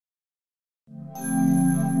Hi,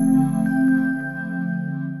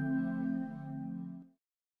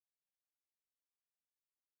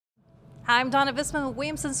 I'm Donna Visman with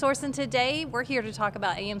Williamson Source, and today we're here to talk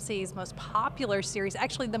about AMC's most popular series,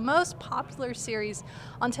 actually the most popular series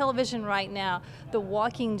on television right now, The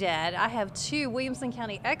Walking Dead. I have two Williamson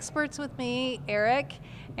County experts with me, Eric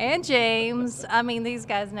and James. I mean, these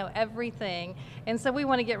guys know everything, and so we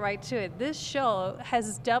want to get right to it. This show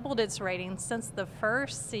has doubled its ratings since the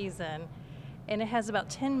first season, and it has about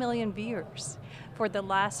 10 million viewers for the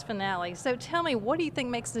last finale. So tell me, what do you think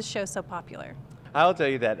makes this show so popular? I'll tell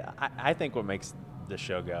you that I think what makes the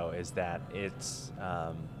show go is that it's,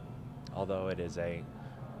 although it is a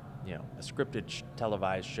scripted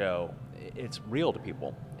televised show, it's real to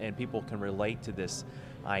people, and people can relate to this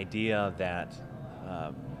idea that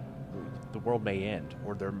the world may end,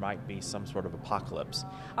 or there might be some sort of apocalypse.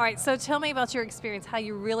 All right, so tell me about your experience, how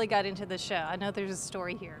you really got into the show. I know there's a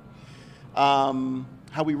story here.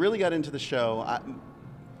 How we really got into the show,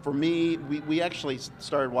 for me, we actually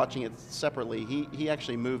started watching it separately. He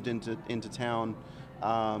actually moved into town.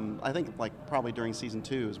 I think probably during season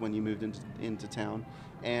 2 is when you moved into town,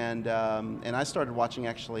 and I started watching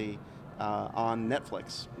actually on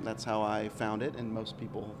Netflix. That's how I found it, and most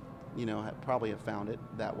people, probably have found it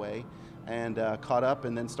that way, and caught up,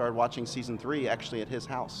 and then started watching season 3 actually at his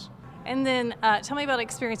house. And then tell me about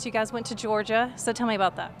experience. You guys went to Georgia, so tell me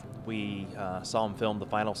about that. We saw him film the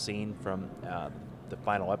final scene from the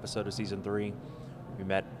final episode of season 3. We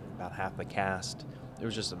met about half the cast. It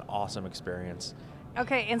was just an awesome experience.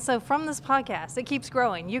 Okay, and so from this podcast, it keeps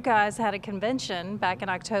growing. You guys had a convention back in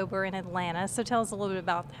October in Atlanta, so tell us a little bit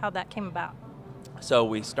about how that came about. So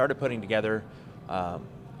we started putting together kind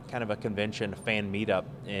of a convention, a fan meetup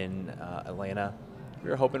in Atlanta. We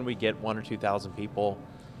were hoping we'd get 1,000 or 2,000 people,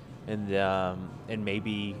 and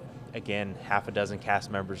maybe, again, half a dozen cast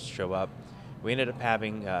members show up. We ended up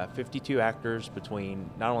having 52 actors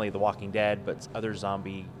between not only The Walking Dead, but other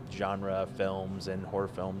zombie genre films and horror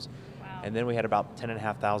films. Wow. And then we had about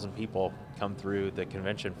 10,500 people come through the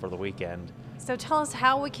convention for the weekend. So tell us,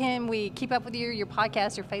 how can we keep up with you, your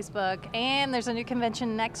podcast, your Facebook, and there's a new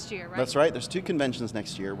convention next year, right? That's right. There's 2 conventions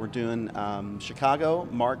next year. We're doing Chicago,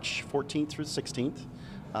 March 14th through 16th,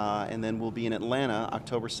 and then we'll be in Atlanta,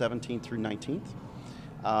 October 17th through 19th.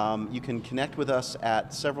 You can connect with us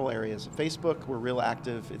at several areas. Facebook, we're real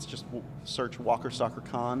active. It's just search Walker Stalker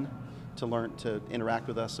Con to interact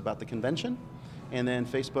with us about the convention. And then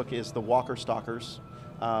Facebook is the Walker Stalkers.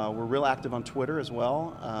 We're real active on Twitter as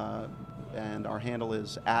well, and our handle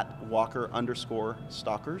is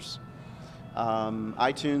 @Walker_Stalkers.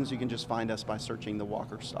 iTunes, you can just find us by searching the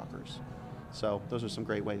Walker Stalkers. So those are some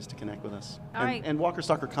great ways to connect with us. All right. And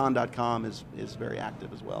WalkerStalkerCon.com is very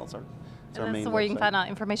active as well. It's our main where website. you can find out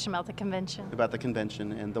information about the convention. About the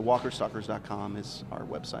convention, and the WalkerStalkers.com is our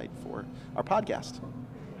website for our podcast.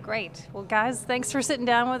 Great. Well, guys, thanks for sitting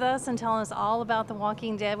down with us and telling us all about The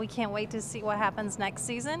Walking Dead. We can't wait to see what happens next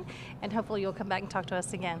season, and hopefully you'll come back and talk to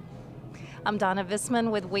us again. I'm Donna Visman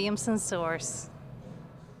with Williamson Source.